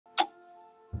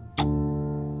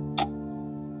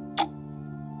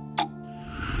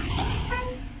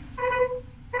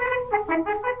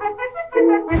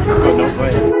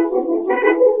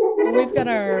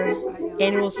got our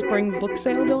annual spring book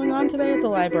sale going on today at the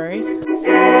library.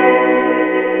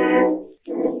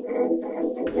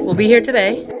 We'll be here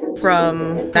today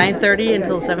from 9:30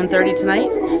 until 7:30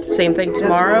 tonight. Same thing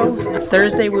tomorrow.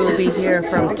 Thursday we will be here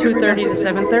from 2:30 to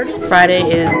 7:30. Friday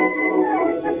is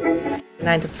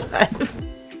 9 to 5.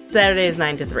 Saturday is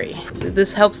 9 to 3.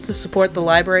 This helps to support the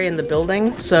library and the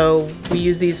building, so we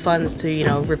use these funds to,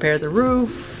 repair the roof,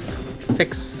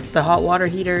 fix the hot water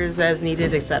heaters as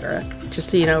needed, etc. Just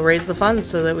to, raise the funds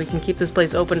so that we can keep this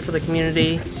place open for the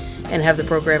community and have the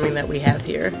programming that we have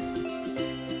here.